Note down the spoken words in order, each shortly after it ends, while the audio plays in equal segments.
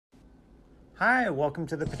Hi, welcome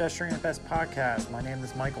to the Pedestrian at Best podcast. My name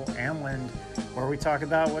is Michael Amland, where we talk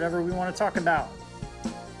about whatever we want to talk about.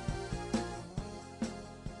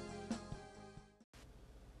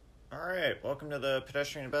 All right, welcome to the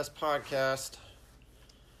Pedestrian at Best podcast,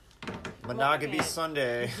 Monogamy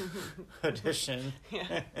Sunday edition.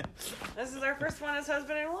 Yeah. This is our first one as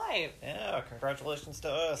husband and wife. Yeah, congratulations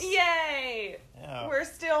to us. Yay! Yeah. We're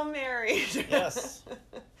still married. Yes.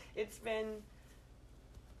 It's been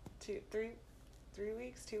 2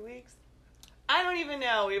 weeks? I don't even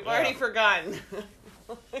know. We've already forgotten.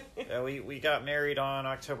 Yeah, we got married on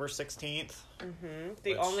October 16th. Mm-hmm.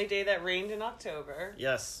 The only day that rained in October.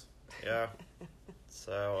 Yes. Yeah.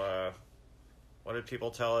 So, what did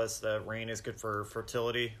people tell us? That rain is good for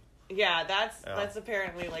fertility? Yeah, that's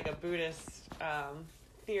apparently like a Buddhist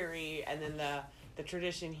theory, and then the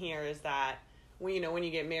tradition here is that when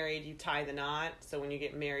you get married, you tie the knot. So when you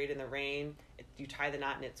get married in the rain, you tie the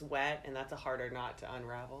knot and it's wet, and that's a harder knot to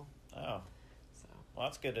unravel. Oh. So. Well,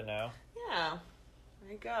 that's good to know. Yeah.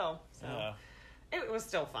 There you go. So. Yeah. It was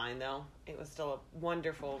still fine, though. It was still a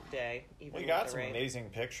wonderful day. Even We got with the some rain. amazing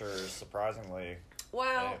pictures, surprisingly.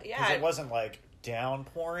 Well, yeah. Because it wasn't,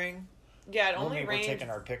 downpouring. Yeah, it when only we were rained taking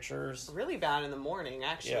our pictures. really bad in the morning,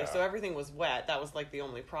 actually. Yeah. So everything was wet. That was, the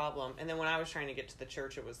only problem. And then when I was trying to get to the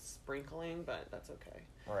church, it was sprinkling, but that's okay.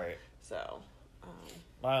 Right. So...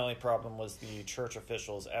 My only problem was the church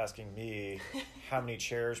officials asking me how many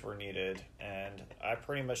chairs were needed, and I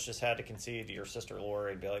pretty much just had to concede to your sister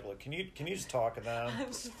Lori and be like, "Look, can you just talk to them? I'm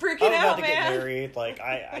just freaking I'm out, about to man. get married.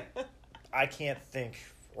 I can't think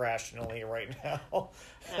rationally right now."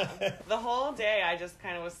 Yeah. The whole day, I just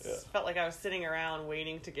kind of felt like I was sitting around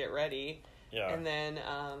waiting to get ready. Yeah. And then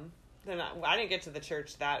I didn't get to the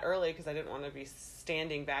church that early because I didn't want to be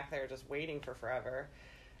standing back there just waiting for forever.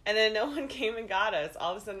 And then no one came and got us.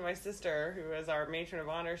 All of a sudden, my sister, who is our matron of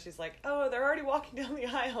honor, she's like, "Oh, they're already walking down the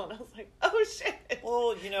aisle." And I was like, "Oh, shit."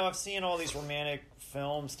 Well, I've seen all these romantic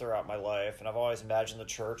films throughout my life, and I've always imagined the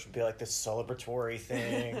church would be like this celebratory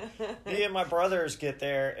thing. Me and my brothers get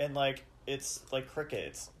there, and it's like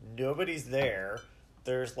crickets. Nobody's there.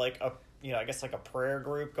 There's I guess a prayer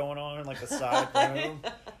group going on in the side room.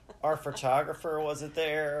 Our photographer wasn't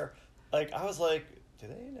there. I was like, do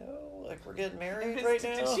they know we're getting married right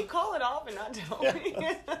now? Did she call it off and not tell me?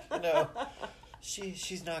 No.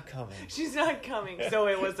 She's not coming. She's not coming. So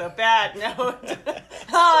it was a bad note.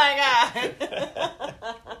 Oh my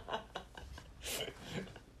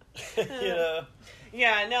God.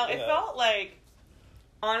 Yeah, no, it felt like,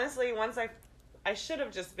 honestly, once I should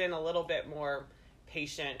have just been a little bit more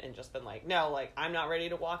patient and just been like, no, I'm not ready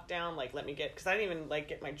to walk down. Let me because I didn't even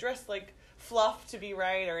get my dress fluff to be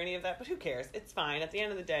right or any of that, but who cares? It's fine. At the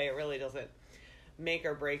end of the day, it really doesn't make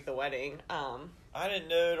or break the wedding. I didn't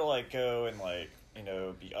know to go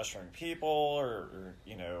and be ushering people or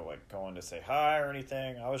going to say hi or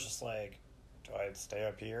anything. I was just like, do I stay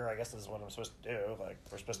up here? I guess this is what I'm supposed to do.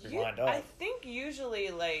 We're supposed to be lined up. I think usually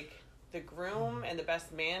the groom and the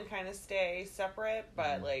best man kind of stay separate,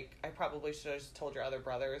 but I probably should have just told your other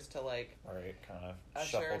brothers to right, kind of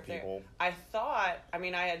shuffle people. I thought,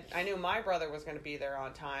 I knew my brother was going to be there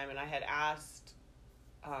on time, and I had asked,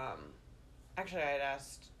 I had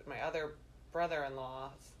asked my other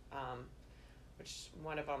brother-in-laws, which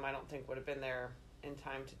one of them I don't think would have been there in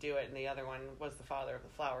time to do it, and the other one was the father of the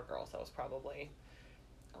flower girl, so it was probably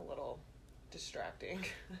a little distracting.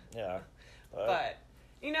 Yeah. But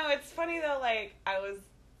it's funny though, I was,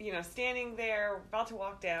 standing there, about to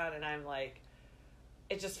walk down, and I'm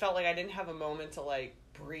it just felt like I didn't have a moment to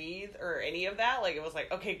breathe or any of that. It was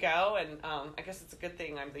okay, go. And I guess it's a good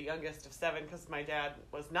thing I'm the youngest of 7, because my dad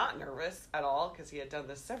was not nervous at all, because he had done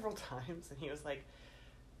this several times, and he was like,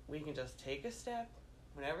 we can just take a step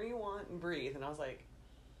whenever you want and breathe. And I was like,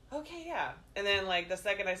 okay, yeah. And then the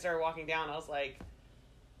second I started walking down, I was like,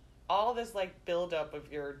 all this buildup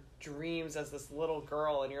of your dreams as this little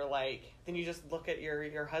girl, and you're then you just look at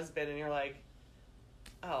your husband and you're like,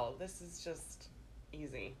 oh, this is just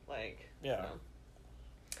easy. Yeah.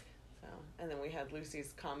 So and then we had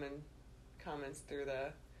Lucy's comments through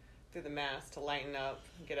the mass to lighten up,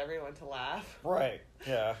 get everyone to laugh. Right.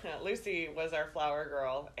 Yeah. Lucy was our flower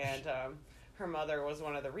girl, and her mother was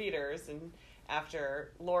one of the readers, and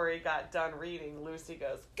after Lori got done reading, Lucy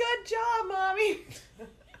goes, "Good job, Mommy."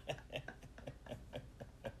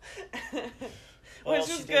 Well, which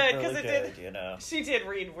was good because really she did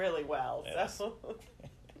read really well. Yes. So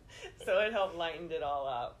it helped lighten it all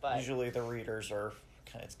up. But usually the readers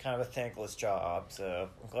it's kind of a thankless job, so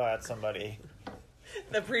I'm glad somebody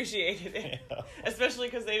appreciated it. Yeah. Especially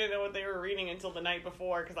because they didn't know what they were reading until the night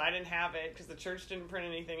before, because I didn't have it because the church didn't print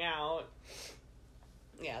anything out.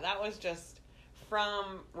 Yeah, that was just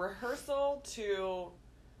from rehearsal to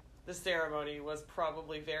the ceremony was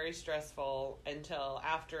probably very stressful until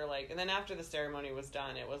after, like, and then after the ceremony was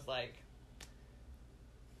done, it was like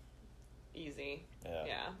easy.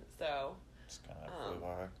 Yeah. So just kind of flew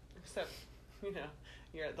by. Except,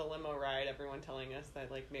 you're at the limo ride, everyone telling us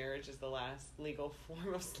that, like, marriage is the last legal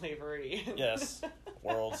form of slavery. Yes.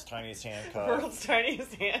 World's tiniest handcuff. World's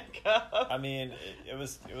tiniest handcuff. I mean, it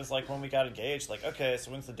was like when we got engaged, like, okay,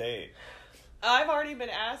 so when's the date? I've already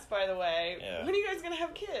been asked, by the way, Yeah. when are you guys going to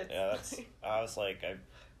have kids? Yeah, I was like, and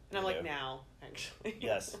I'm like, now, actually.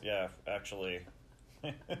 Yes, yeah, actually.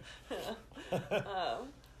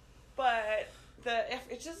 But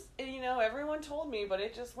it just, everyone told me, but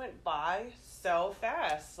it just went by so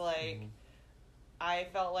fast. Like, I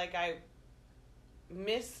felt like I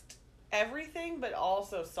missed everything, but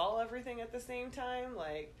also saw everything at the same time.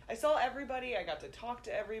 Like, I saw everybody, I got to talk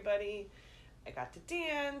to everybody, I got to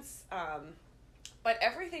dance, but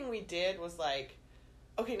everything we did was like,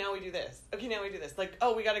 okay, now we do this. Okay, now we do this. Like,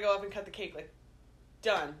 oh, we got to go up and cut the cake. Like,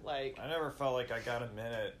 done. Like, I never felt like I got a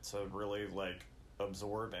minute to really, like,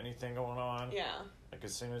 absorb anything going on. Yeah. Like,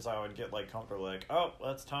 as soon as I would get, like, comfortable, like, oh,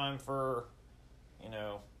 it's time for,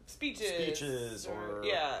 speeches or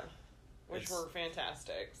yeah, which were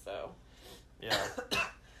fantastic. So yeah.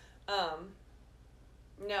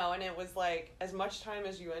 No, and it was like, as much time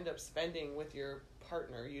as you end up spending with your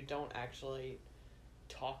partner, you don't actually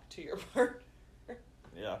talk to your partner.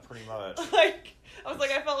 Yeah, pretty much. Like,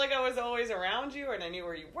 I felt like I was always around you and I knew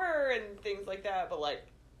where you were and things like that, but, like,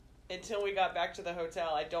 until we got back to the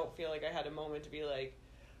hotel, I don't feel like I had a moment to be like,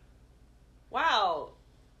 wow,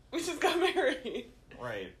 we just got married.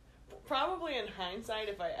 Right. Probably in hindsight,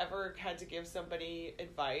 if I ever had to give somebody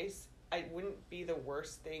advice, it wouldn't be the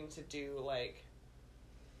worst thing to do, like,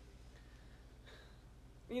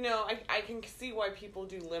 I can see why people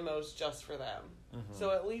do limos just for them. Mm-hmm.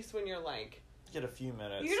 So at least when you're, like, get a few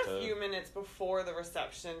minutes. You get a few minutes before the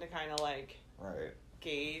reception to kind of, like, right,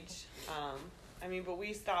 gauge. But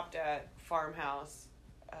we stopped at Farmhouse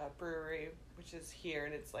Brewery, which is here,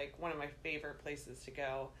 and it's, like, one of my favorite places to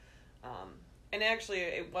go. And actually,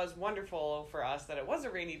 it was wonderful for us that it was a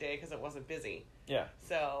rainy day because it wasn't busy. Yeah.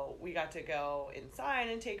 So we got to go inside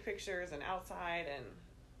and take pictures and outside,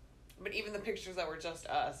 but even the pictures that were just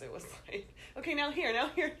us, it was like, okay, now here.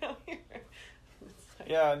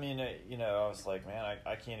 Yeah, I mean, I was like, man,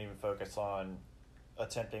 I can't even focus on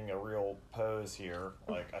attempting a real pose here.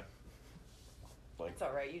 Like, it's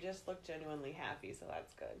all right. You just look genuinely happy, so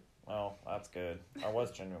that's good. Well, that's good. I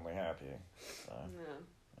was genuinely happy. So.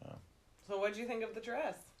 Yeah. So what did you think of the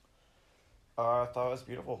dress? I thought it was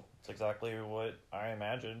beautiful. It's exactly what I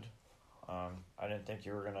imagined. I didn't think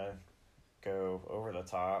you were going to go over the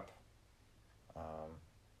top.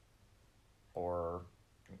 Or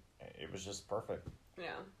it was just perfect.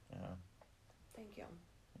 Yeah. Yeah. Thank you.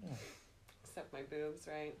 Yeah. Except my boobs,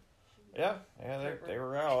 right? Yeah, they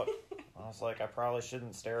were out. I was like, I probably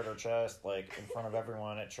shouldn't stare at her chest, like, in front of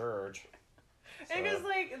everyone at church. So. It was,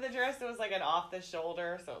 like, the dress, it was, like, an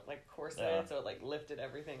off-the-shoulder, so, like, corset, so it, like, lifted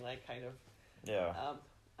everything, like, kind of... Yeah.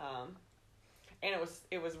 And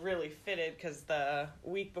it was really fitted, because the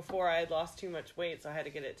week before I had lost too much weight, so I had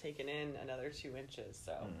to get it taken in another 2 inches,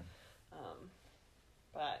 so...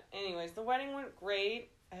 But anyways, the wedding went great.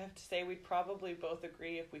 I have to say, we'd probably both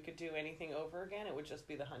agree if we could do anything over again, it would just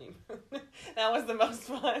be the honeymoon. That was the most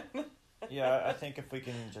fun. Yeah, I think if we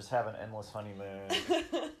can just have an endless honeymoon,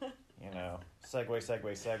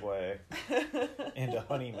 segue into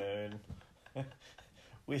honeymoon.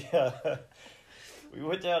 We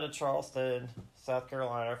went down to Charleston, South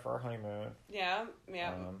Carolina for our honeymoon. Yeah.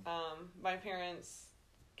 My parents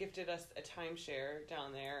gifted us a timeshare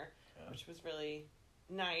down there, which was really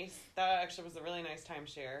nice. That actually was a really nice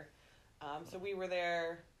timeshare. So we were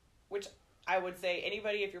there, which I would say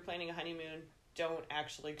anybody, if you're planning a honeymoon, don't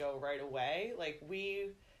actually go right away. Like,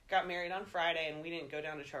 we got married on Friday and we didn't go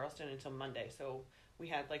down to Charleston until Monday. So we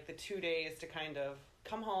had, like, the 2 days to kind of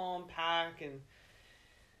come home, pack, and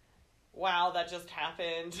wow, that just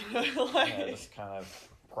happened. Just kind of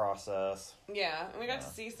process. Yeah, and we got to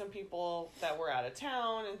see some people that were out of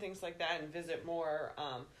town and things like that and visit more.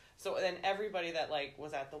 So then everybody that, like,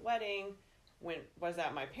 was at the wedding was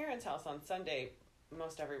at my parents' house on Sunday,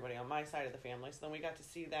 most everybody on my side of the family. So then we got to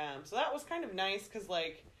see them. So that was kind of nice because,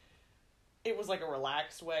 like, it was, like, a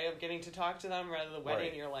relaxed way of getting to talk to them rather than the wedding.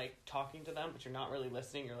 Right. You're, like, talking to them, but you're not really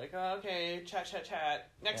listening. You're like, oh, okay, chat.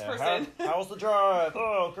 Next person. How's the drive?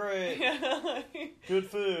 Oh, great. Yeah. Good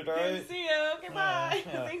food, right? Good to see you. Okay, bye.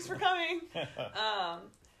 Yeah. Thanks for coming.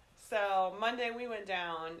 So Monday we went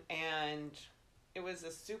down and... It was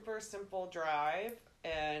a super simple drive.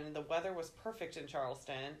 and the weather was perfect in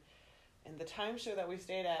Charleston. And the timeshare that we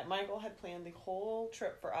stayed at, Michael had planned the whole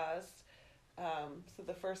trip for us. So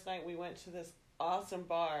the first night we went to this awesome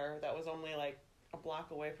bar that was only like a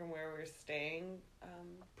block away from where we were staying.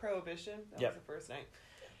 Prohibition. That was the first night.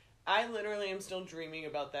 I literally am still dreaming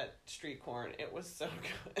about that street corn. It was so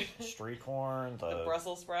good. Street corn, the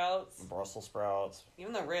Brussels sprouts. Brussels sprouts.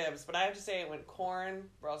 Even the ribs. But I have to say it went corn,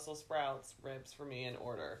 Brussels sprouts, ribs for me in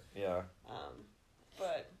order. Yeah.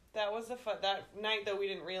 But that was that night, though, we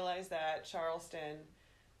didn't realize that Charleston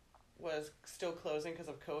was still closing because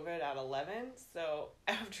of COVID at 11. So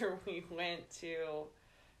after we went to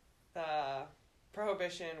the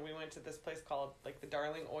Prohibition, we went to this place called like the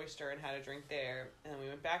Darling Oyster and had a drink there, and then we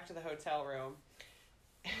went back to the hotel room.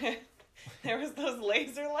 There was those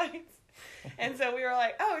laser lights, and so we were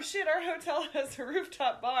like, oh shit, our hotel has a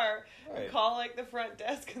rooftop bar. Right. We call like the front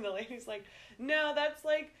desk, and the lady's like, no, that's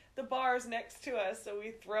like the bar's next to us. So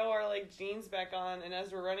we throw our like jeans back on, and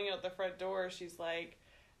as we're running out the front door, she's like,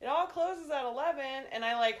 it all closes at 11. And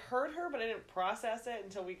I like heard her, but I didn't process it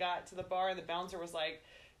until we got to the bar, and the bouncer was like,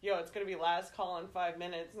 yo, it's going to be last call in 5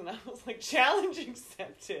 minutes. And I was like, challenge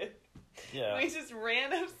accepted. Yeah. We just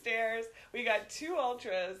ran upstairs. We got 2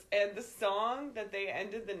 ultras. And the song that they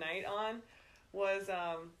ended the night on was...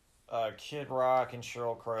 Kid Rock and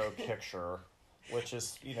Sheryl Crow, Picture, which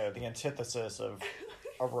is, you know, the antithesis of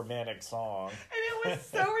a romantic song. And it was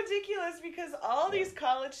so ridiculous because all these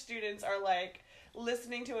college students are, like,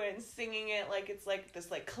 listening to it and singing it like it's, like, this,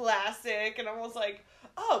 like, classic. And I was like...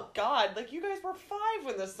 oh God, like you guys were 5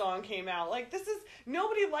 when this song came out. Like this is,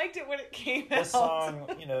 nobody liked it when it came out. This song,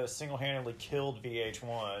 you know, single-handedly killed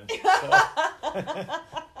VH1. So,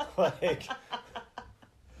 like,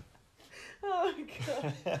 oh my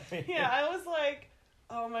God. I mean, Yeah, I was like,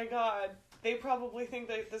 oh my God, they probably think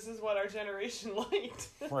that this is what our generation liked.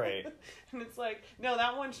 Right. And it's like, no,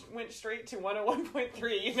 that one went straight to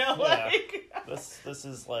 101.3, you know, Yeah. like. This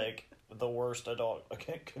is like the worst adult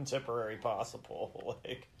contemporary possible.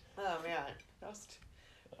 Like, oh man, that was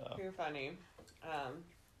pure funny.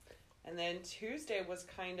 And then Tuesday was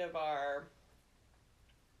kind of our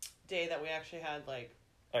day that we actually had like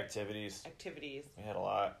activities. We had a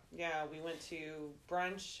lot. Yeah, we went to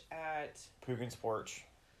brunch at Poogan's Porch.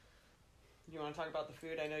 You want to talk about the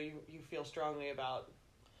food? I know you feel strongly about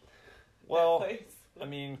well, that place. I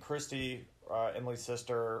mean, Christy, Emily's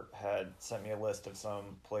sister, had sent me a list of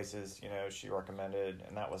some places, you know, she recommended,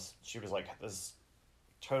 and she was like, this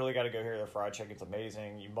totally got to go here. The fried chicken's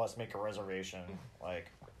amazing. You must make a reservation, like,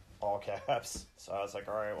 all caps. So I was like,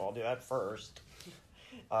 all right, well, I'll do that first.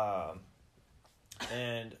 And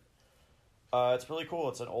it's really cool.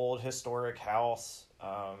 It's an old historic house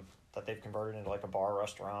that they've converted into, like, a bar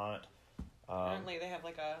restaurant. Apparently they have,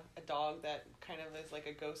 like, a dog that kind of is like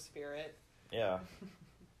a ghost spirit. Yeah.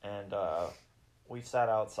 And we sat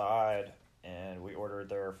outside and we ordered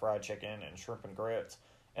their fried chicken and shrimp and grits.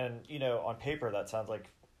 And, you know, on paper that sounds like,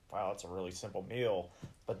 wow, it's a really simple meal.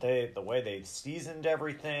 But the way they seasoned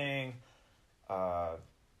everything... that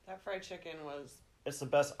fried chicken was... it's the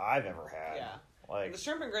best I've ever had. Yeah. Like, the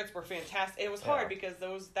shrimp and grits were fantastic. It was hard because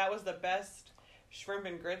that was the best shrimp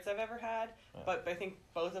and grits I've ever had. Yeah. But I think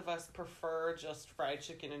both of us prefer just fried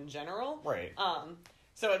chicken in general. Right.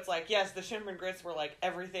 So it's like, yes, the shrimp and grits were like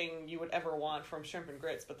everything you would ever want from shrimp and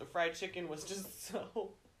grits, but the fried chicken was just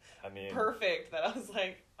so perfect that I was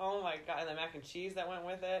like, oh my God. And the mac and cheese that went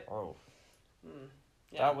with it. Oh.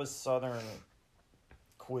 Yeah. That was Southern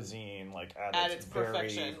cuisine, like, at its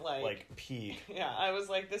perfection. Very, like, peak. Yeah, I was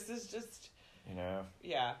like, this is just... you know?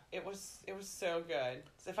 Yeah, it was so good.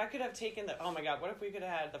 So if I could have taken oh my God, what if we could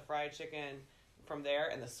have had the fried chicken from there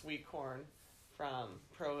and the sweet corn from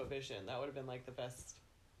Prohibition? That would have been like the best.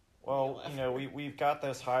 Well, you know, we've got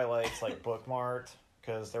those highlights like bookmarked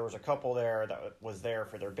because there was a couple there that was there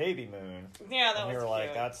for their baby moon. Yeah, that and was we were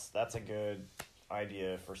cute. like, that's a good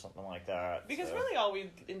idea for something like that. Because really all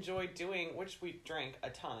we enjoyed doing, which we drank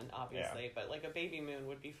a ton, obviously, but like a baby moon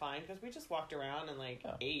would be fine because we just walked around and like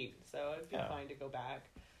ate, so it'd be fine to go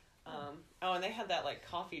back. Oh, and they had that like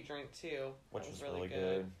coffee drink too, which was really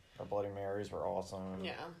good. Our Bloody Marys were awesome.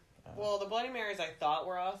 Yeah. Well, the Bloody Marys I thought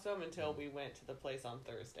were awesome until we went to the place on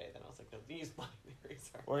Thursday. Then I was like, no, these Bloody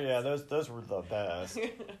Marys are well, yeah, those were the best.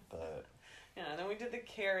 But yeah, and then we did the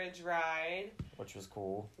carriage ride. Which was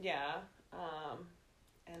cool. Yeah.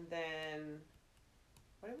 And then,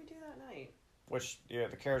 what did we do that night? Which, yeah,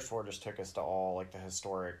 the carriage tour just took us to all, like, the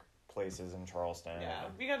historic places in Charleston. Yeah,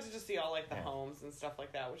 we got to just see all, like, the homes and stuff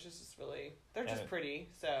like that, which is just really, they're just pretty,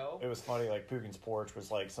 so. It was funny, like, Poogan's Porch was,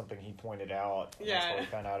 like, something he pointed out. And yeah. that's where we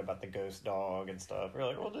found out about the ghost dog and stuff. We were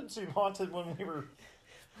like, well, it didn't seem haunted when we were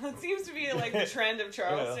It seems to be like the trend of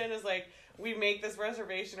Charleston is like we make this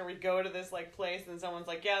reservation or we go to this like place and someone's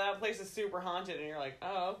like, yeah, that place is super haunted, and you're like,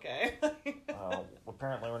 oh, okay.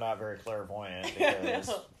 Apparently we're not very clairvoyant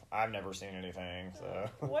because I've never seen anything. So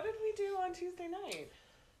what did we do on Tuesday night?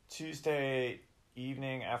 Tuesday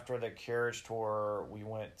evening after the carriage tour, we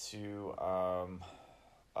went to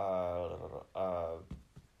the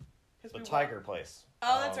Tiger place.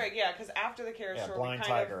 Oh, that's right. Yeah, because after the carriage tour, we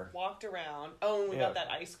kind of walked around. Oh, and we got that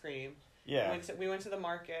ice cream. Yeah. We went to the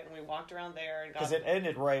market and we walked around there. Because it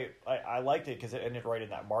ended right... I liked it because it ended right in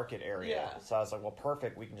that market area. Yeah. So I was like, well,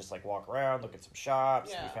 perfect. We can just, like, walk around, look at some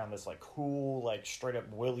shops. Yeah. We found this, like, cool, like,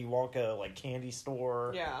 straight-up Willy Wonka, like, candy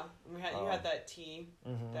store. Yeah. You had that tea,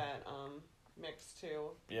 that mix,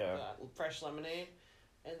 too. Yeah. Fresh lemonade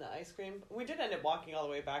and the ice cream. We did end up walking all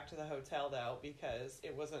the way back to the hotel, though, because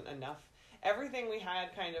it wasn't enough. Everything we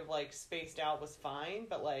had kind of, like, spaced out was fine,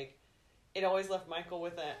 but, like, it always left Michael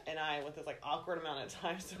and I with this, like, awkward amount of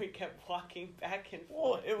time, so we kept walking back and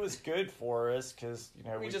forth. Well, it was good for us, because, you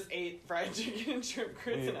know... We just ate fried chicken and shrimp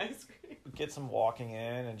grits and ice cream. Get some walking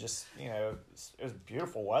in, and just, you know, it was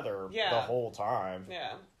beautiful weather the whole time.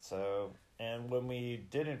 Yeah. So, and when we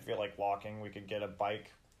didn't feel like walking, we could get a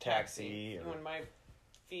bike taxi. When my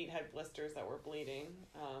feet had blisters that were bleeding.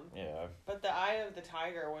 Yeah. But the Eye of the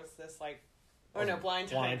Tiger was this, like... Oh, no, Blind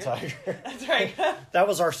Tiger. Blind Tiger. That's right. That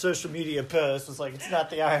was our social media post. It was like, it's not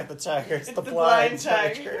the Eye of the Tiger, it's the Blind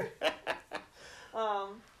Tiger.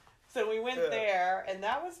 So we went there, and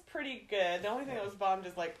that was pretty good. The only thing that was bummed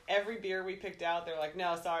is, like, every beer we picked out, they're like,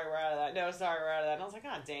 no, sorry, we're out of that. No, sorry, we're out of that. And I was like,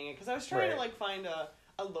 oh, dang it. Because I was trying to, like, find a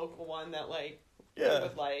local one that, like, we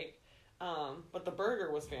would like. But the burger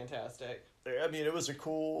was fantastic. I mean, it was a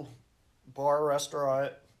cool bar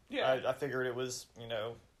restaurant. Yeah. I figured it was, you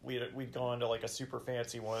know... We'd gone to, like, a super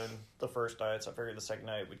fancy one the first night, so I figured the second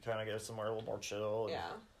night we'd kind of go somewhere a little more chill. Yeah.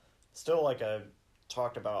 Still, like, a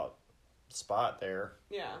talked about spot there.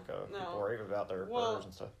 Yeah. Like, people raving about their burgers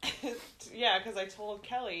and stuff. Yeah, because I told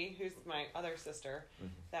Kelly, who's my other sister,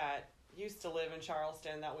 that used to live in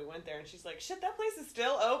Charleston, that we went there, and she's like, shit, that place is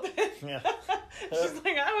still open. Yeah. She's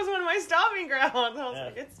like, that was one of my stopping grounds. I was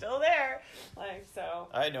like, it's still there. Like, so.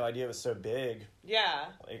 I had no idea it was so big. Yeah.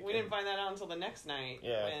 Like, we didn't find that out until the next night.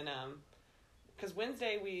 Yeah. When, because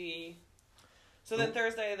Wednesday so then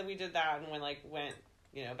Thursday we did that and went,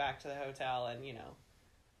 you know, back to the hotel and, you know,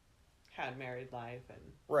 had married life and.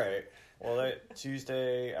 Right. Well, that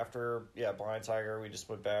Tuesday after, Blind Tiger, we just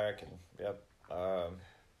went back and,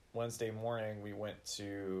 Wednesday morning, we went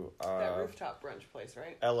to... that rooftop brunch place,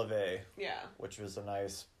 right? Elevate. Yeah. Which was a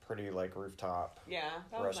nice, pretty, like, rooftop that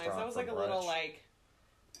was nice. That was, like, a little, like,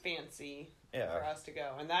 fancy for us to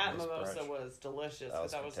go. And that nice mimosa brunch. Was delicious.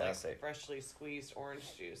 Because that was, like, freshly squeezed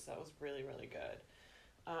orange juice. That was really, really good.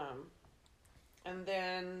 And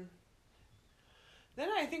then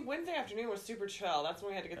I think Wednesday afternoon was super chill. That's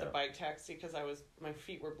when we had to get the bike taxi because my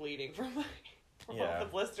feet were bleeding from all the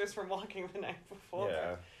blisters from walking the night before.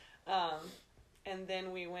 Yeah. And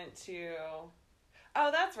then we went to... Oh,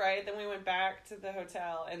 that's right. Then we went back to the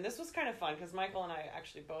hotel. And this was kind of fun because Michael and I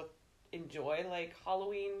actually both enjoy, like,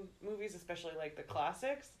 Halloween movies, especially, like, the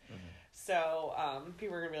classics. Mm-hmm. So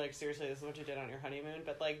people are going to be like, seriously, this is what you did on your honeymoon?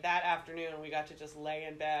 But, like, that afternoon, we got to just lay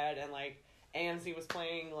in bed and, like, AMC was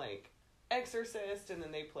playing, like, Exorcist, and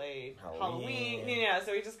then they played Halloween. Yeah,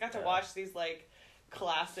 so we just got to watch these, like,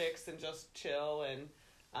 classics and just chill. And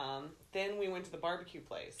then we went to the barbecue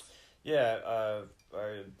place. Yeah,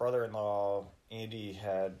 my brother-in-law, Andy,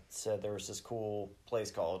 had said there was this cool place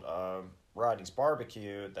called Rodney's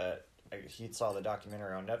Barbecue that he saw the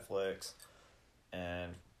documentary on Netflix,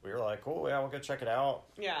 and we were like, cool, yeah, we'll go check it out.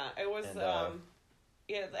 Yeah, it was,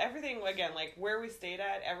 everything, again, like, where we stayed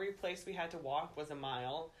at, every place we had to walk was a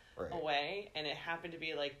mile away, and it happened to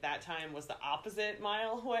be, like, that time was the opposite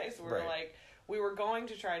mile away, so we were like, we were going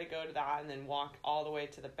to try to go to that and then walk all the way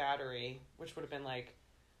to the Battery, which would have been, like,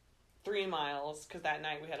 3 miles, because that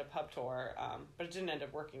night we had a pub tour, but it didn't end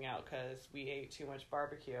up working out because we ate too much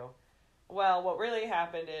barbecue. Well, what really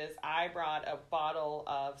happened is I brought a bottle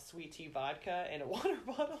of sweet tea vodka and a water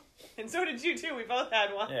bottle, and so did you too. We both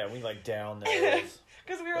had one. Yeah, we, like, downed those.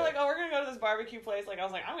 Because we were like, oh, we're going to go to this barbecue place. Like, I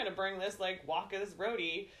was like, I'm going to bring this, like, Waka's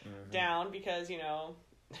roadie down because, you know,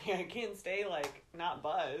 I can't stay, like, not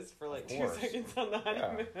buzzed for, like, 2 seconds on the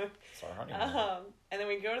honeymoon. Yeah. It's our honeymoon. And then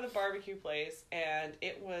we go to the barbecue place, and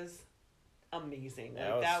it was amazing.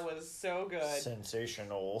 Like, that was so good.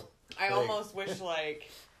 Sensational. I almost wish, like,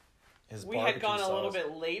 we had gone a little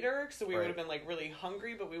bit later, so we would have been, like, really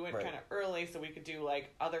hungry, but we went kind of early so we could do,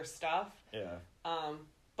 like, other stuff. Yeah.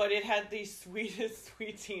 But it had the sweetest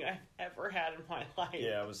sweet tea I've ever had in my life.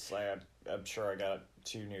 Yeah, it was like, I'm sure I got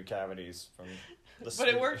 2 new cavities from the But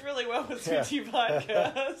it worked really well with sweet tea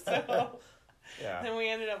vodka, so Yeah. then we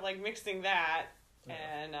ended up like mixing that, Yeah.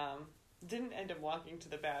 and didn't end up walking to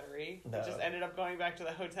the Battery. No. We just ended up going back to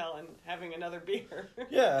the hotel and having another beer.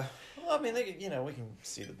 Yeah. Well, I mean, we can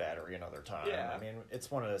see the Battery another time. Yeah. I mean,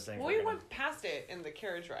 it's one of those things. Well, we went past it in the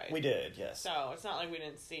carriage ride. We did, yes. So it's not like we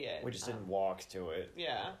didn't see it. We just didn't walk to it.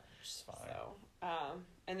 Yeah. Which is fine. So,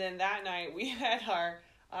 and then that night we had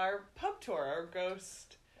our pub tour, our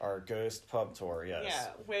ghost. Our ghost pub tour, yes. Yeah,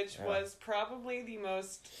 which was probably the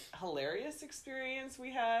most hilarious experience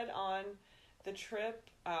we had on the trip.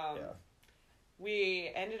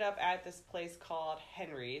 We ended up at this place called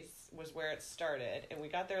Henry's, was where it started, and we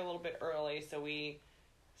got there a little bit early, so we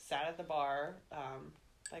sat at the bar,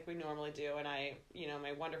 like we normally do, and I,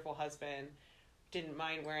 my wonderful husband didn't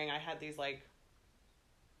mind wearing, I had these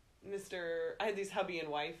hubby and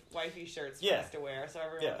wifey shirts for us to wear, so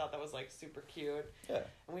everyone thought that was like super cute. Yeah.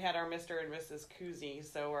 And we had our Mr. and Mrs. Koozie,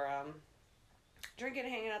 so we're drinking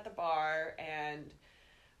and hanging at the bar, and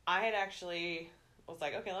I had actually was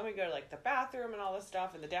like, okay, let me go to like the bathroom and all this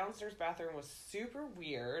stuff, and the downstairs bathroom was super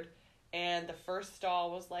weird, and the first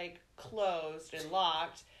stall was like closed and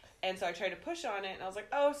locked, and so I tried to push on it, and I was like,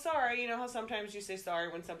 oh, sorry, you know how sometimes you say sorry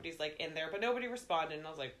when somebody's like in there, but nobody responded, and I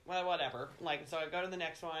was like, well, whatever, like, so I go to the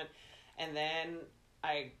next one, and then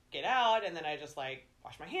I get out, and then I just like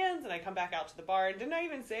wash my hands, and I come back out to the bar, and didn't I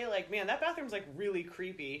even say like, man, that bathroom's like really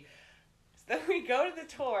creepy. So then we go to the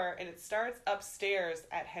tour, and it starts upstairs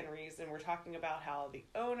at Henry's, and we're talking about how the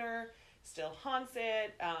owner still haunts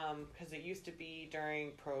it, because it used to be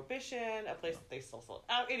during Prohibition, a place that they still sold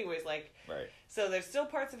out. Anyways, like, right. So there's still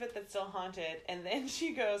parts of it that's still haunted, and then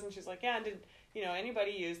she goes, and she's like, yeah, did,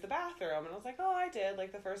 anybody use the bathroom? And I was like, oh, I did,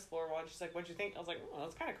 like, the first floor one. She's like, what'd you think? I was like, oh,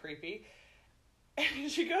 that's kind of creepy. And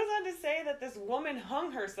she goes on to say that this woman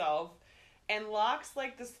hung herself and locks,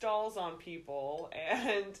 like, the stalls on people,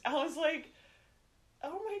 and I was like,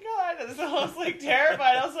 oh my god, and so I was, like,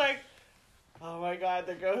 terrified. I was like, oh my god,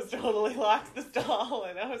 the ghost totally locked the stall,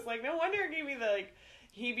 and I was like, no wonder it gave me the, like,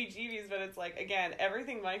 heebie-jeebies, but it's, like, again,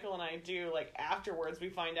 everything Michael and I do, like, afterwards we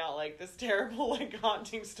find out, like, this terrible, like,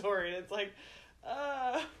 haunting story, and it's like,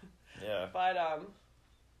 Yeah. But,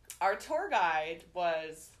 our tour guide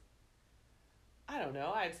was, I don't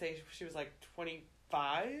know, I'd say she was, like,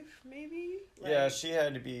 25, maybe? Like, yeah, she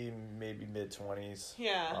had to be maybe mid-20s.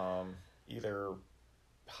 Yeah. Either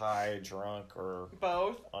high, drunk, or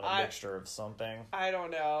both. on a mixture of something. I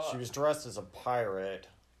don't know. She was dressed as a pirate.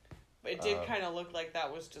 It did kind of look like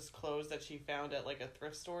that was just clothes that she found at like a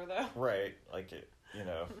thrift store, though. Right, like it,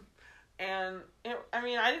 And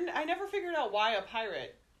I never figured out why a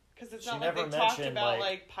pirate, because it's not like they talked mentioned, about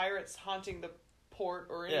like pirates haunting the port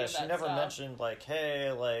or any of that stuff. Yeah, she never mentioned like,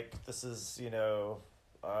 hey, like this is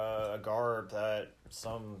a garb that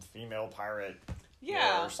some female pirate.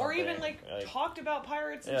 Yeah, or even like talked about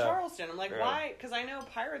pirates in Charleston. I'm like, why? Because I know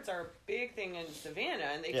pirates are a big thing in Savannah,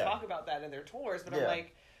 and they talk about that in their tours. But I'm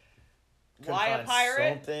like, why a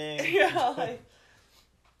pirate? Something. Yeah. Like,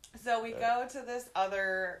 so we go to this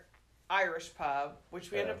other Irish pub,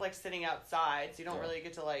 which we end up like sitting outside, so you don't really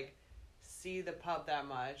get to like see the pub that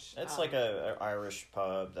much. It's like a Irish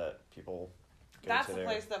pub that people. That's the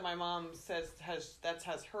place that my mom says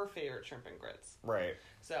has her favorite shrimp and grits. Right.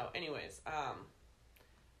 So, anyways,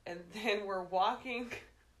 and then we're walking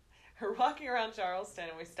around Charleston,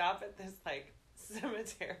 and we stop at this like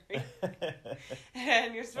cemetery,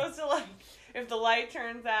 and you're supposed to like, if the light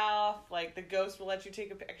turns off, like the ghost will let you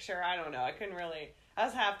take a picture. I don't know. I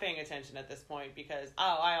was half paying attention at this point because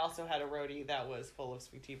I also had a roadie that was full of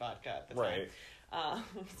sweet tea vodka at the time. Right.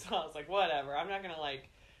 So I was like, whatever. I'm not gonna like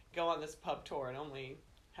go on this pub tour and only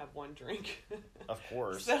have one drink. Of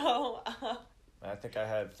course. So. I think I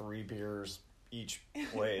had 3 beers each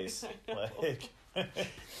place. Like.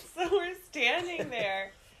 So we're standing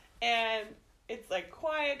there, and it's like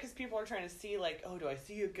quiet because people are trying to see like, oh, do I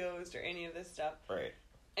see a ghost or any of this stuff? Right.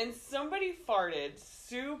 And somebody farted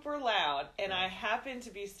super loud, and I happened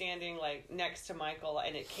to be standing like next to Michael,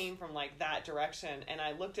 and it came from like that direction, and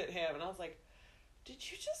I looked at him and I was like, did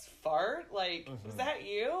you just fart? Like, was that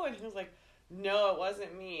you? And he was like, no, it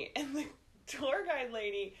wasn't me. And the tour guide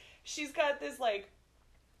lady, she's got this like,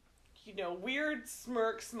 weird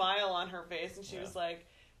smirk smile on her face, and she was like,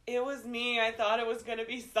 it was me, I thought it was gonna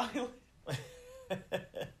be silent. So the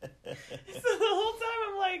whole time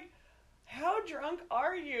I'm like, how drunk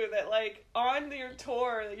are you that like on your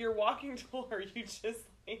tour, your walking tour, you just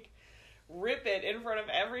like rip it in front of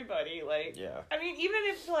everybody? Like, I mean, even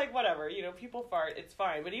if like whatever, people fart, it's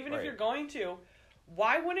fine, but even if you're going to,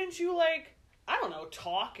 why wouldn't you like, I don't know,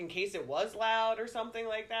 talk in case it was loud or something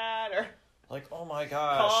like that? Or Like, oh my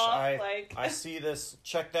gosh, Cough, I see this,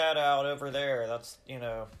 check that out over there. That's,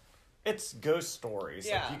 it's ghost stories.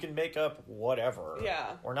 Yeah. Like, you can make up whatever.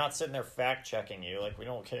 Yeah. We're not sitting there fact-checking you. Like, we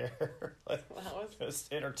don't care. Like, that was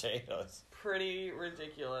just entertain us. pretty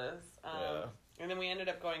ridiculous. Yeah. And then we ended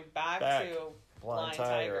up going back to Blind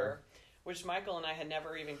Tiger, which Michael and I had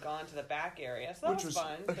never even gone to the back area. So that was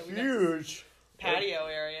fun. So we huge patio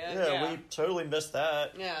area. Yeah, we totally missed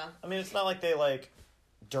that. Yeah. I mean, it's not like they,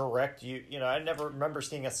 direct you. I never remember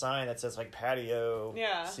seeing a sign that says, patio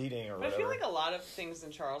seating or whatever. But I feel like a lot of things in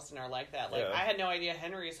Charleston are like that. Like, I had no idea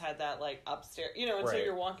Henry's had that, upstairs. Until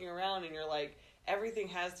you're walking around and you're like, everything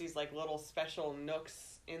has these, little special nooks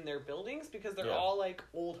in their buildings because they're all,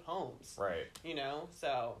 old homes. Right.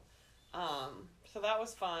 So, so that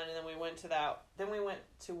was fun. And then we went to that. Then we went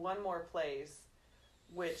to one more place,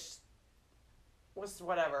 which was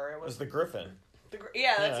whatever. It was the Griffin.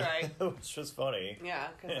 That's right. Which was funny. Yeah,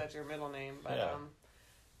 because that's your middle name. But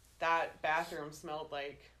that bathroom smelled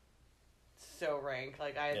so rank.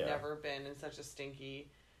 I had never been in such a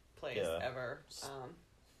stinky place ever.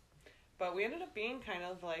 But we ended up being kind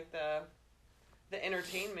of the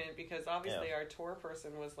entertainment because obviously our tour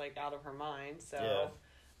person was out of her mind. So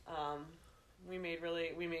we made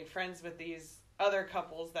friends with these other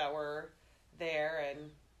couples that were there,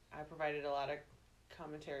 and I provided a lot of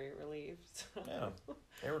commentary relief. So. Yeah,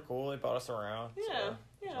 they were cool. They brought us around. Yeah,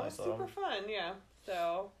 it was super fun. Yeah,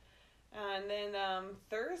 so and then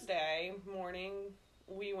Thursday morning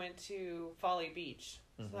we went to Folly Beach.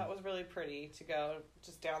 So that was really pretty to go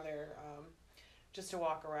just down there, just to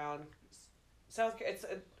walk around. South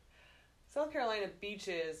Carolina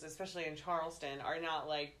beaches, especially in Charleston, are not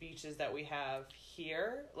like beaches that we have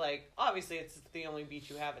here. Obviously it's the only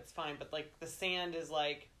beach you have. It's fine, but the sand is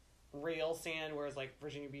real sand, whereas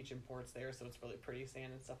Virginia Beach imports there, so it's really pretty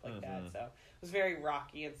sand and stuff like that. So it was very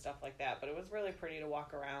rocky and stuff like that, but it was really pretty to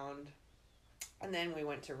walk around. And then we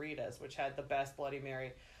went to Rita's, which had the best Bloody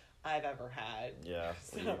Mary I've ever had. Yeah,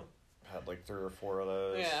 so we had 3 or 4 of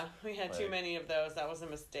those. Yeah, we had too many of those. That was a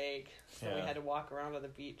mistake. So we had to walk around to the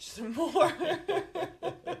beach some more.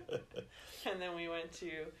 And then we went to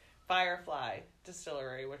Firefly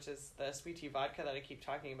Distillery, which is the sweet tea vodka that I keep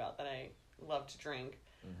talking about that I love to drink.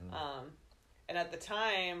 And at the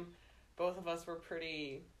time, both of us were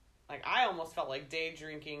pretty, I almost felt like day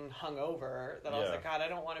drinking hungover, that I was like, God, I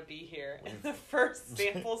don't want to be here. And the first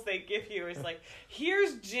samples they give you is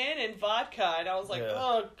here's gin and vodka. And I was like,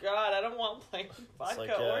 oh God, I don't want plain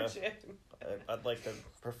vodka or gin. I'd like to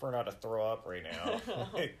prefer not to throw up right now.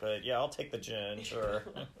 But yeah, I'll take the gin, sure.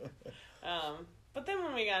 But then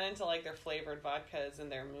when we got into their flavored vodkas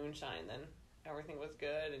and their moonshine, then everything was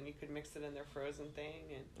good, and you could mix it in their frozen thing.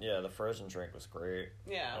 And yeah, the frozen drink was great.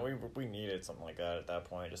 Yeah, and we needed something like that at that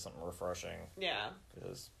point, just something refreshing. Yeah,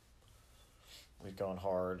 because we'd gone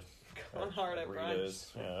hard. At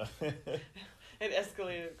Rita's. Brunch. Yeah, it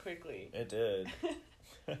escalated quickly. It did.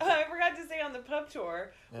 I forgot to say on the pub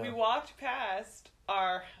tour, we walked past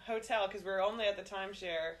our hotel because we were only at the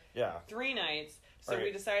timeshare 3 nights, so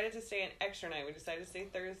we decided to stay an extra night. We decided to stay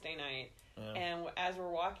Thursday night. Yeah. And as we're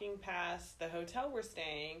walking past the hotel we're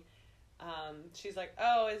staying, she's like,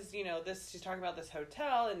 oh, she's talking about this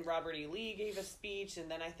hotel, and Robert E. Lee gave a speech, and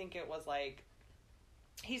then I think it was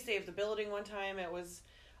he saved the building one time, it was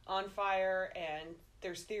on fire, and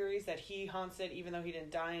there's theories that he haunts it, even though he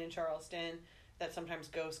didn't die in Charleston, that sometimes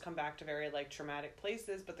ghosts come back to very, traumatic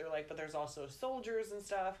places, but they're but there's also soldiers and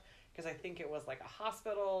stuff, because I think it was, a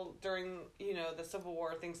hospital during, the Civil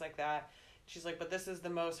War, things like that. She's like, but this is the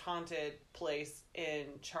most haunted place in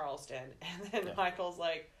Charleston. And then Michael's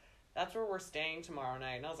like, that's where we're staying tomorrow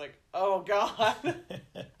night. And I was like, oh, God.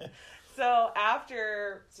 So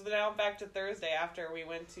now back to Thursday, after we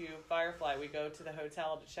went to Firefly, we go to the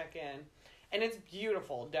hotel to check in. And it's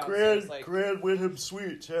beautiful downstairs. Grand Wyndham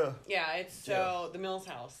Suites, yeah. Yeah, it's the Mills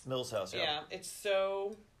House. Mills House, yeah. Yeah, it's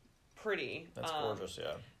so pretty. That's gorgeous,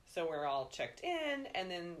 yeah. So we're all checked in,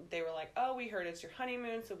 and then they were like, oh, we heard it's your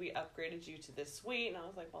honeymoon, so we upgraded you to this suite. And I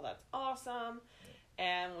was like, well, that's awesome.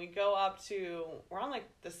 And we go up to, we're on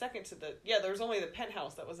the second to there was only the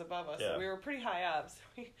penthouse that was above us. Yeah. So we were pretty high up.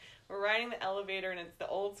 So we're riding the elevator, and it's the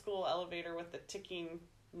old school elevator with the ticking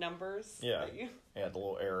numbers. Yeah. Yeah, the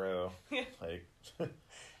little arrow. Yeah.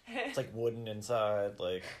 It's wooden inside.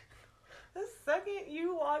 The second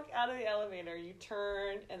you walk out of the elevator, you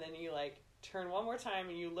turn, and then you turn one more time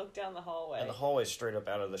and you look down the hallway. And the hallway's straight up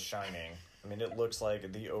out of The Shining. I mean, it looks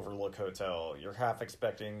like the Overlook Hotel. You're half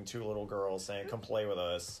expecting two little girls saying, "Come play with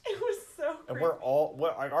us." It was so And creepy. we're all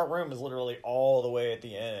like our room is literally all the way at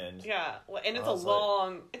the end. Yeah, well, and it's I a was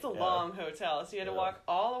long, yeah. long hotel, so you had to Yeah. walk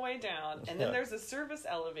all the way down, and then Yeah. there's a service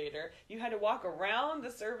elevator. You had to walk around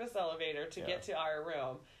the service elevator to Yeah. get to our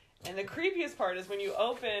room. And the creepiest part is when you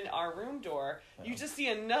open our room door, you just see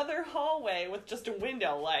another hallway with just a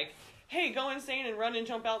window, like, hey, go insane and run and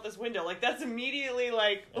jump out this window. Like, that's immediately,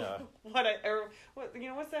 like, Yeah.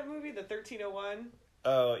 what's that movie, The 1301?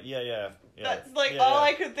 Oh yeah. That's, like, Yeah, all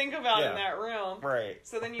yeah. I could think about Yeah. in that room. Right.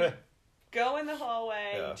 So then you go in the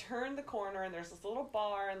hallway, Yeah. you turn the corner, and there's this little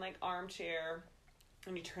bar and, like, armchair.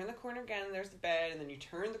 And you turn the corner again, and there's the bed, and then you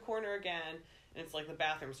turn the corner again, and it's, like, the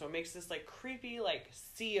bathroom. So it makes this, like, creepy, like,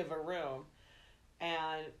 sea of a room.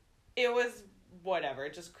 And it was whatever.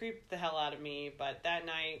 It just creeped the hell out of me. But that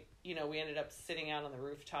night, you know, we ended up sitting out on the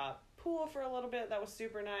rooftop pool for a little bit. That was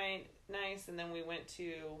super nice. And then we went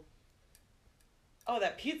to,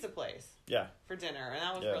 that pizza place Yeah. for dinner. And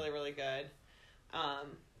that was Yeah. really, really good.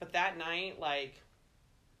 But that night, like,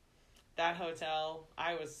 that hotel,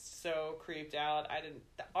 I was so creeped out.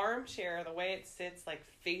 The armchair, the way it sits, like,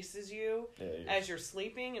 faces you Yeah. as you're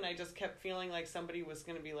sleeping, and I just kept feeling like somebody was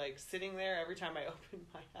going to be, like, sitting there every time I opened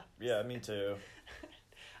my eyes. Yeah, me too.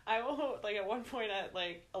 I will, like, at one point at,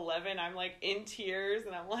 like, 11, I'm, like, in tears,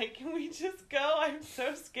 and I'm like, can we just go? I'm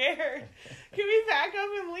so scared. Can we pack up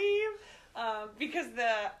and leave? Because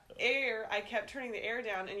the air, I kept turning the air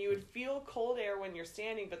down, and you would feel cold air when you're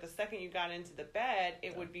standing, but the second you got into the bed,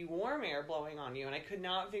 it would be warm air blowing on you, and I could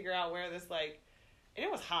not figure out where this, like, and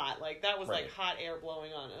it was hot, like, that was, Right. like, hot air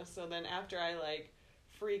blowing on us. So then after I, like,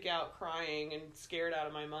 freak out crying and scared out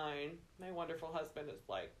of my mind, my wonderful husband is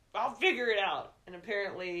like, I'll figure it out. And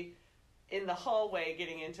apparently in the hallway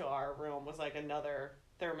getting into our room was, like, another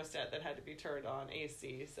thermostat that had to be turned on,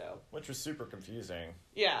 AC. So Which was super confusing.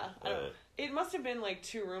 yeah, it must have been, like,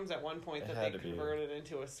 2 rooms at one point It that had they to be. converted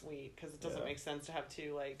into a suite, because it doesn't Yeah. make sense to have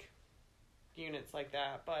 2, like, units like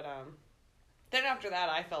that. But then after that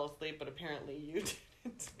I fell asleep, but apparently you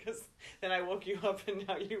didn't, because then I woke you up and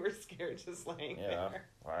now you were scared just laying Yeah. there.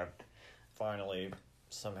 I finally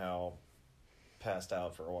somehow passed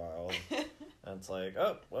out for a while. And it's like,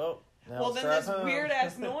 oh, well, now Well, let's then drive this home. weird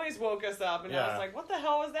ass noise woke us up, and I Yeah. was like, "What the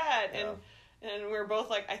hell was that?" Yeah. And we were both,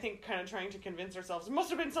 like, I think, kind of trying to convince ourselves it must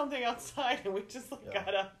have been something outside, and we just, like, Yeah.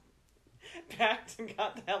 got up, packed, and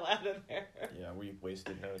got the hell out of there. Yeah, we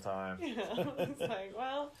wasted no time. Yeah, it's like,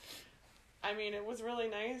 well, I mean, it was really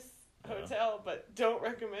nice Yeah. hotel, but don't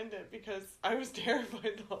recommend it because I was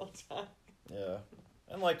terrified the whole time. Yeah.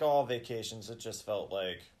 And like all vacations, it just felt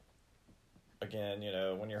like, again, you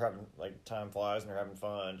know, when you're having, like, time flies and you're having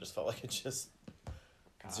fun, it just felt like it just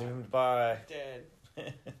God, zoomed by. it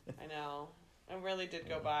did. I know. It really did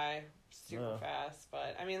go by super Yeah. fast.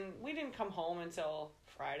 But, I mean, we didn't come home until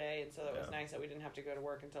Friday, and so it was Yeah. nice that we didn't have to go to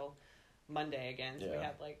work until Monday again. So we Yeah.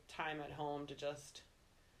 had, like, time at home to just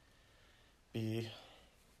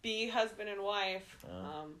Be husband and wife.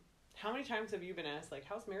 Yeah. How many times have you been asked, like,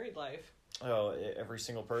 how's married life? every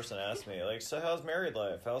single person asked me, like, so how's married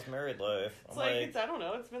life? How's married life? It's I'm like, like, I don't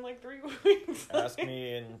know, it's been like 3 weeks. ask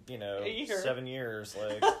me in, you know, A year. 7 years,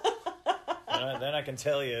 like, then I can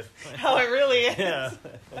tell you. How it really is.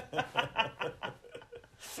 Yeah.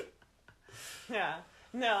 Yeah.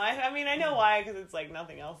 No, I mean, I know why, because it's, like,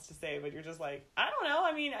 nothing else to say, but you're just like, I don't know.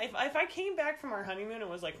 I mean, if I came back from our honeymoon and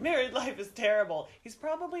was like, married life is terrible, he's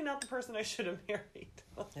probably not the person I should have married.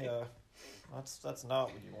 Like, Yeah. That's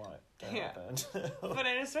not what you want to Yeah. happen. But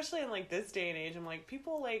and especially in, like, this day and age, I'm like,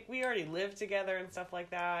 people, like, we already live together and stuff like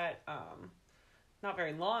that. Not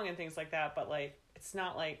very long and things like that, but, like, it's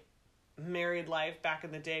not like married life back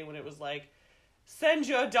in the day when it was like, send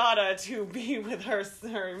your daughter to be with her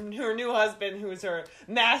new husband who's her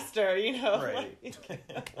master, you know? Right. It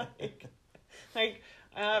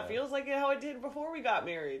feels like how it did before we got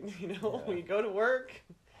married, you know? Yeah. We go to work,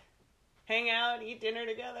 hang out, eat dinner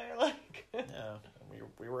together, like. Yeah.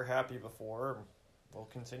 We were happy before. We'll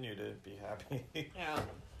continue to be happy. Yeah.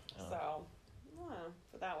 So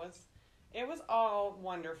it was all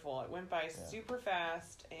wonderful. It went by super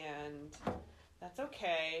fast, and that's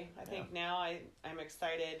okay. I think now I'm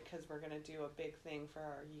excited because we're going to do a big thing for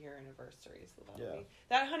our year anniversary. So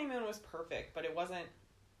that honeymoon was perfect, but it wasn't,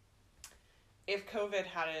 if COVID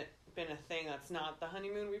hadn't been a thing, that's not the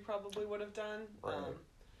honeymoon we probably would have done. Right.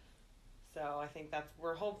 So I think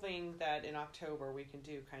we're hoping that in October we can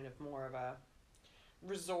do kind of more of a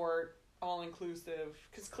resort, all-inclusive,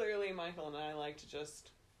 because clearly Michael and I like to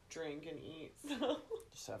just drink and eat, so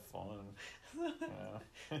Just have fun.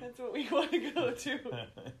 Yeah. that's what we want to go to.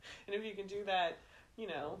 And if you can do that, you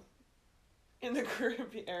know, in the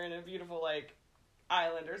Caribbean or in a beautiful like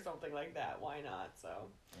island or something like that. Why not? So,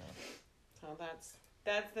 so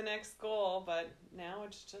that's the next goal. But now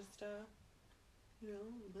it's just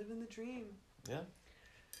living the dream. Yeah.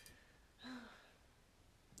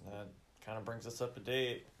 That kind of brings us up to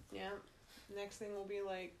date. Yeah. Next thing will be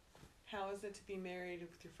like, how is it to be married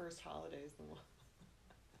with your first holidays?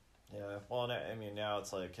 Yeah. Well, I mean, now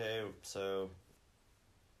it's like, hey, so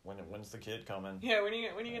when's the kid coming? Yeah. When are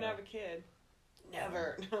you gonna have a kid?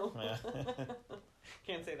 Never. No. Yeah.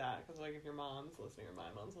 Can't say that because like if your mom's listening or my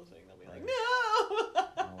mom's listening, they'll be like,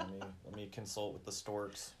 no. Let me consult with the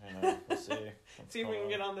storks. We'll see. See if we can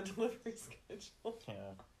get on the delivery schedule. Yeah.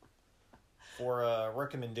 For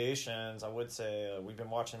recommendations, I would say we've been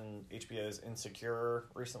watching HBO's Insecure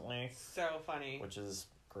recently. So funny. Which is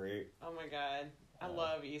great. Oh my god. I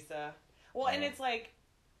love Issa. Well, and it's like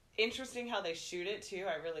interesting how they shoot it too.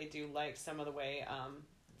 I really do like some of the way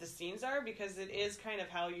the scenes are because it is kind of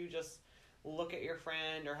how you just look at your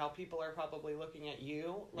friend or how people are probably looking at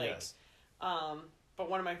you. Like, yes. But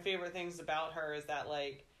one of my favorite things about her is that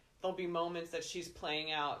like there'll be moments that she's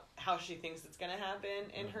playing out how she thinks it's going to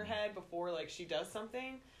happen in her head before like she does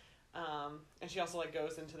something. And she also like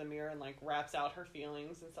goes into the mirror and like raps out her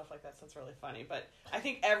feelings and stuff like that. So it's really funny. But I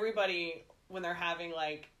think everybody, when they're having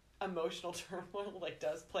like emotional turmoil, like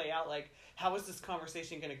does play out like, how is this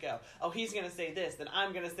conversation going to go? Oh, he's going to say this, then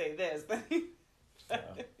I'm going to say this.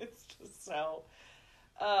 It's just so,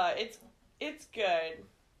 it's good.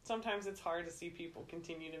 Sometimes it's hard to see people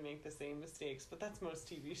continue to make the same mistakes, but that's most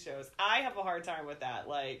TV shows. I have a hard time with that.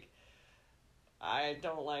 Like, I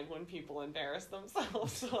don't like when people embarrass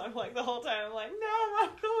themselves, so I'm like, the whole time, I'm like, no,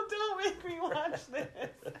 Michael, don't make me watch this.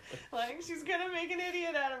 Like, she's gonna make an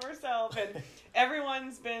idiot out of herself, and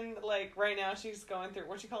everyone's been, like, right now she's going through,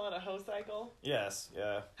 what you call it, a hoe cycle? Yes,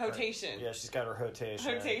 yeah. Hotation. Yeah, she's got her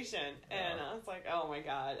hotation. Hotation, and I was like, oh my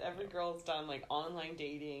god, every girl's done, like, online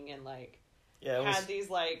dating, and, like, yeah, had these,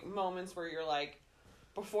 like, moments where you're, like,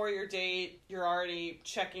 before your date, you're already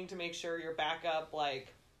checking to make sure your backup,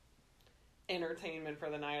 like, entertainment for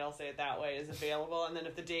the night, I'll say it that way, is available, and then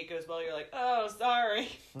if the date goes well, you're like, oh, sorry.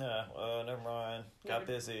 Yeah, never mind. Got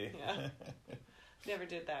busy. Yeah. Never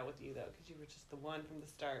did that with you, though, because you were just the one from the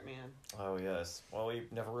start, man. Oh, yes. Well, we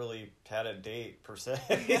never really had a date, per se.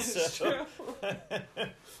 That's true.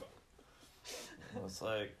 It's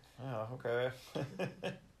like, oh, okay.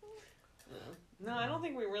 No, I don't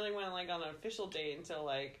think we really went, like, on an official date until,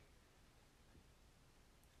 like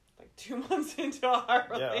 2 months into our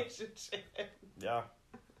relationship. Yeah.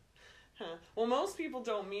 Huh. Well, most people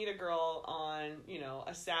don't meet a girl on,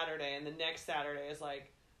 a Saturday, and the next Saturday is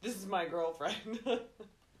like, this is my girlfriend.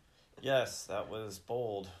 Yes, that was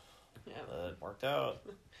bold. Yeah. It worked out.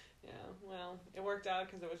 Yeah, well, it worked out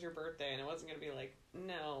because it was your birthday, and it wasn't going to be like,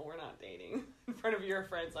 no, we're not dating in front of your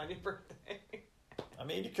friends on your birthday. I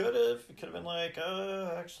mean, you could have. You could have been like,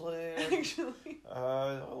 actually.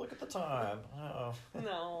 Look at the time. Oh.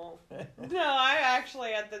 No. No, I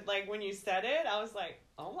actually, when you said it, I was like,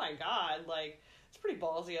 oh my god, like, it's pretty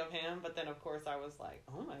ballsy of him, but then, of course, I was like,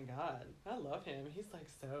 oh my god, I love him. He's, like,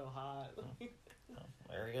 so hot.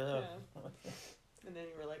 There you go. Yeah. And then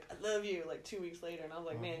you were like, I love you, like, 2 weeks later, and I was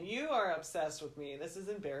like, man, you are obsessed with me. This is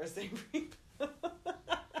embarrassing for you.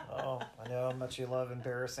 Oh, I know how much you love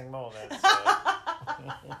embarrassing moments. So.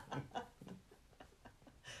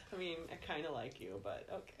 I mean, I kind of like you, but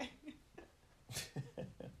okay.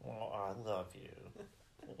 Well, I love you.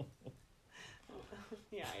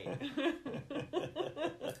 Yeah.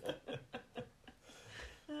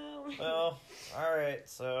 Well, all right.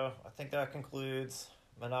 So I think that concludes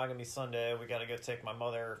Monogamy Sunday. We got to go take my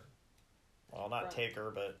mother. Well, not take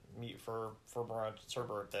her, but meet for brunch. It's her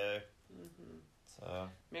birthday. Mm-hmm. So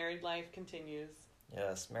married life continues.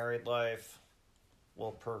 Yes, married life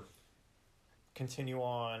will continue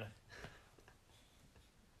on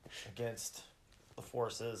against the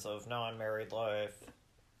forces of non-married life.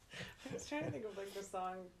 I was trying to think of like the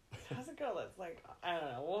song. How's it go? That's like, I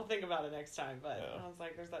don't know. We'll think about it next time. But I was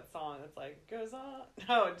like, there's that song that's like goes on.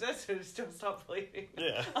 No, it just don't stop bleeding.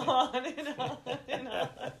 Yeah. On and on and on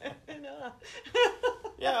and on.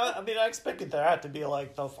 Yeah, I mean, I expected that to be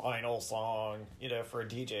like the final song, for a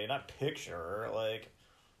DJ, not Picture. Like,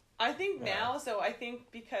 I think now. So I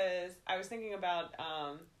think because I was thinking about,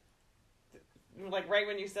 like right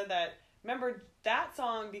when you said that. Remember, that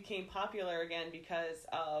song became popular again because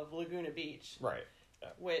of Laguna Beach. Right. Yeah.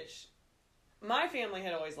 Which, my family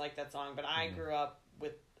had always liked that song, but I grew up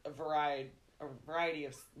with a variety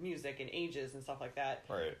of music and ages and stuff like that.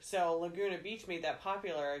 Right. So Laguna Beach made that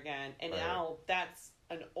popular again, and now that's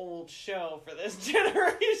an old show for this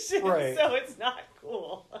generation, Right. so it's not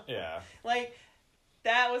cool. Yeah. Like,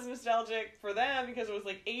 that was nostalgic for them because it was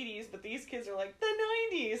like 80s, but these kids are like the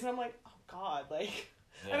 90s, and I'm like, oh god, like,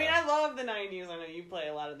 Yeah. I mean, I love the 90s. I know you play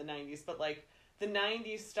a lot of the 90s, but like the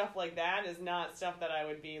 90s stuff like that is not stuff that I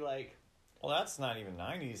would be like. Well, that's not even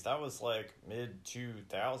 90s. That was like mid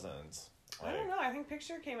 2000s. I don't know. I think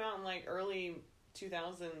Picture came out in like early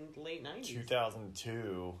 2000, late 90s.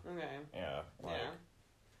 2002. Okay. Yeah. Like, Yeah.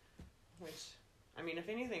 Which, I mean, if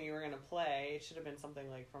anything you were going to play, it should have been something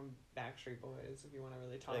like from Backstreet Boys, if you want to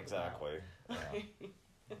really talk exactly. about. Yeah.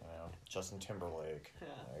 Yeah. Justin Timberlake. Yeah.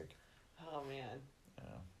 Like, Oh, man. yeah.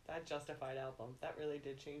 That Justified album, that really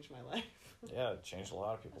did change my life. Yeah, it changed a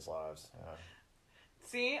lot of people's lives. Yeah.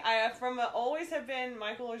 See, always have been,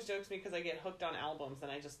 Michael always jokes me because I get hooked on albums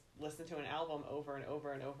and I just listen to an album over and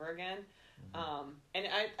over and over again. Mm-hmm. And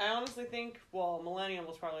I honestly think, well, Millennium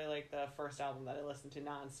was probably like the first album that I listened to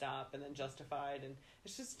nonstop, and then Justified, and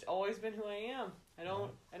it's just always been who I am. I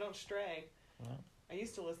don't stray. No. I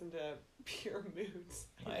used to listen to Pure Moods.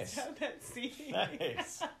 I used Nice. to have that CD.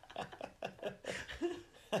 Nice.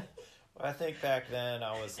 Well, I think back then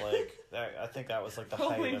I was like, I think that was like the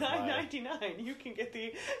height Only of my... $9.99. You can get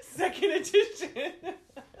the second edition.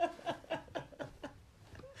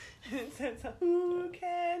 And it says, "Who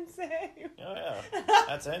can say?" Oh yeah,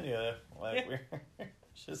 that's in you. Like Yeah. we're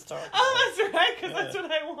just talking. Oh, that's right, because Yeah. that's what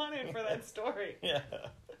I wanted for that story. Yeah.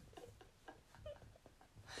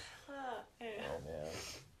 Yeah. Oh man.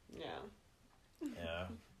 Yeah. Yeah.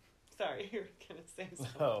 Sorry, you were gonna say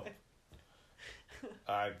something. No.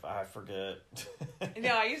 I forget. No,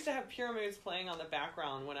 I used to have Pure Moods playing on the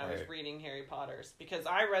background when I was Right. reading Harry Potter's because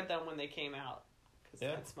I read them when they came out. Because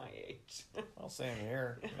Yeah. that's my age. Well, same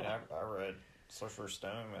here. I mean, I read Sorcerer's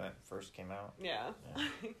Stone when it first came out. Yeah. Yeah.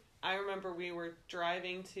 I remember we were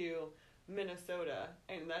driving to Minnesota,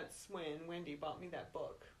 and that's when Wendy bought me that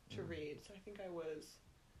book to read. So I think I was...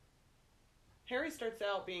 Harry starts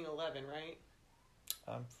out being 11, right?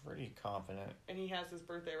 I'm pretty confident. And he has his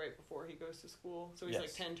birthday right before he goes to school. So he's Yes.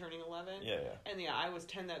 like 10 turning 11. Yeah, yeah. And yeah, I was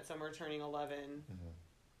 10 that summer turning 11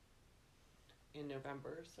 Mm-hmm. in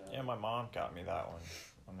November. So Yeah, my mom got me that one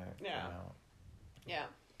when it Yeah. came out. yeah.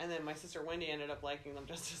 And then my sister Wendy ended up liking them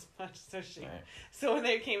just as much. Right. So when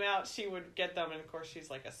they came out, she would get them. And of course, she's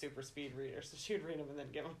like a super speed reader. So she would read them and then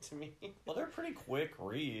give them to me. Well, they're pretty quick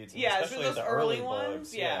reads. Yeah, especially those the early books,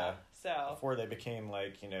 ones. Yeah. So Before they became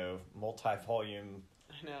like, multi-volume.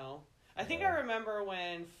 I know. I think Yeah. I remember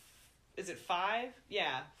when, is it 5?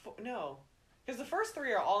 Yeah. No. Because the first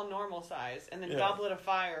 3 are all normal size. And then Yeah. Goblet of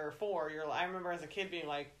Fire 4, I remember as a kid being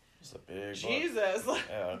like, It's a big book. Jesus.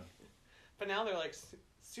 Yeah. But now they're like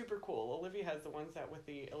super cool. Olivia has the ones that with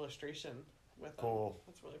the illustration with them. Cool.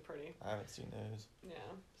 That's really pretty. I haven't seen those. Yeah.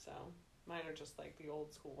 So mine are just like the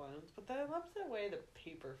old school ones. But I loved the way the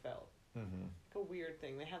paper felt. Mm-hmm. Like a weird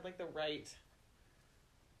thing. They had like the right...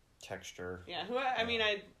 Texture. Yeah,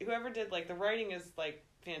 whoever did, like, the writing is, like,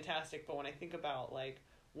 fantastic, but when I think about, like,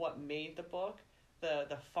 what made the book, the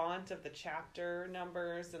font of the chapter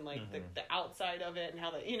numbers and, like, the outside of it and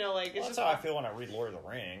how the, like, Well, it's that's just... how I feel when I read Lord of the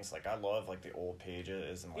Rings. Like, I love, like, the old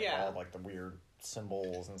pages and, like, Yeah. all, like, the weird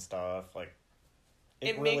symbols and stuff. Like,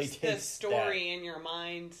 It really makes the takes story in your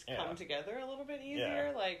mind Yeah. come together a little bit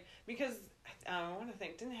easier, like, because, I want to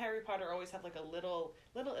think, didn't Harry Potter always have, like, a little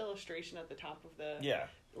illustration at the top of the... Yeah.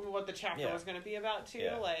 What the chapter Yeah. was going to be about, too,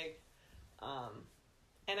 Yeah. like,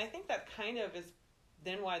 and I think that kind of is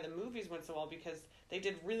then why the movies went so well, because they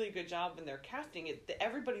did really good job in their casting.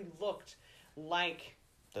 Everybody looked like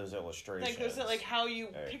Those illustrations. like how you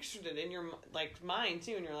Right. pictured it in your like mind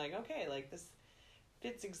too, and you're like, okay, like this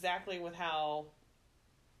fits exactly with how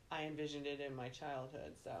I envisioned it in my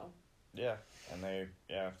childhood. So Yeah. And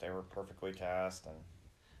they were perfectly cast and...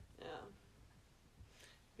 yeah,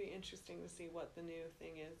 be interesting to see what the new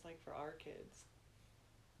thing is like for our kids,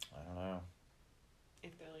 I don't know.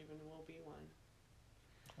 if there even will be one.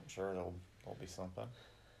 I'm sure there'll be something.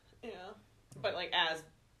 Yeah, but like as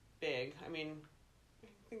big. I mean,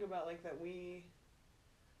 think about like that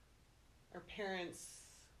our parents,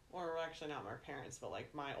 or actually not my parents, but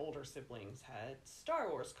like my older siblings had Star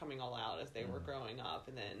Wars coming all out as they were growing up,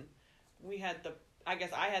 and then we had I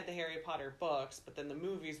guess I had the Harry Potter books, but then the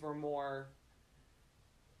movies were more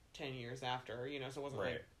 10 years after, so it wasn't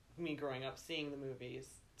like me growing up seeing the movies.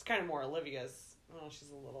 It's kind of more Olivia's. Well,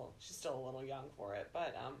 she's still a little young for it,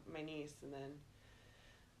 but my niece, and then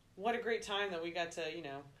what a great time that we got to,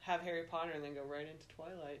 have Harry Potter and then go right into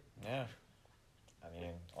Twilight. Yeah. I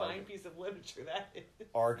mean... Fine piece of literature that is.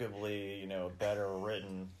 Arguably, better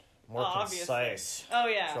written, more obviously. concise Oh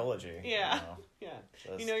yeah, trilogy. yeah, You know? yeah.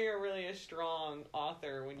 Just- You know, you're really a strong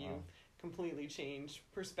author when you completely change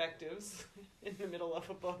perspectives in the middle of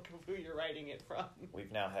a book of who you're writing it from.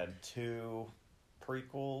 We've now had 2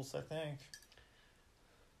 prequels, I think.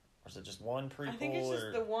 Or is it just one prequel? I think it's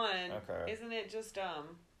just the one. Okay. Isn't it just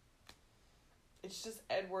it's just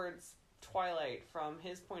Edward's Twilight from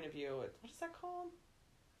his point of view. What is that called?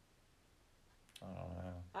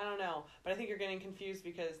 I don't know. But I think you're getting confused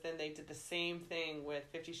because then they did the same thing with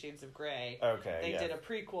 50 Shades of Grey. Okay, They yeah. did a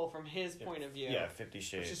prequel from his point of view. Yeah, 50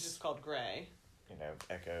 Shades. Which is just called Grey. You know,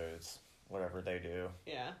 echoes, whatever they do.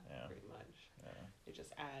 Yeah, Yeah. pretty much. Yeah. They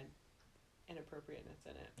just add inappropriateness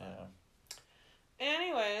in it. Yeah.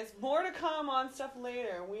 Anyways, more to come on stuff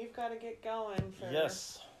later. We've got to get going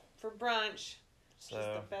for brunch. Which is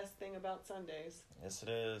the best thing about Sundays. Yes, it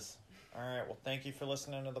is. All right. Well, thank you for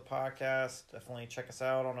listening to the podcast. Definitely check us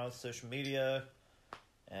out on our social media.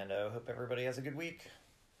 And I hope everybody has a good week.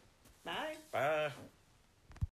 Bye. Bye.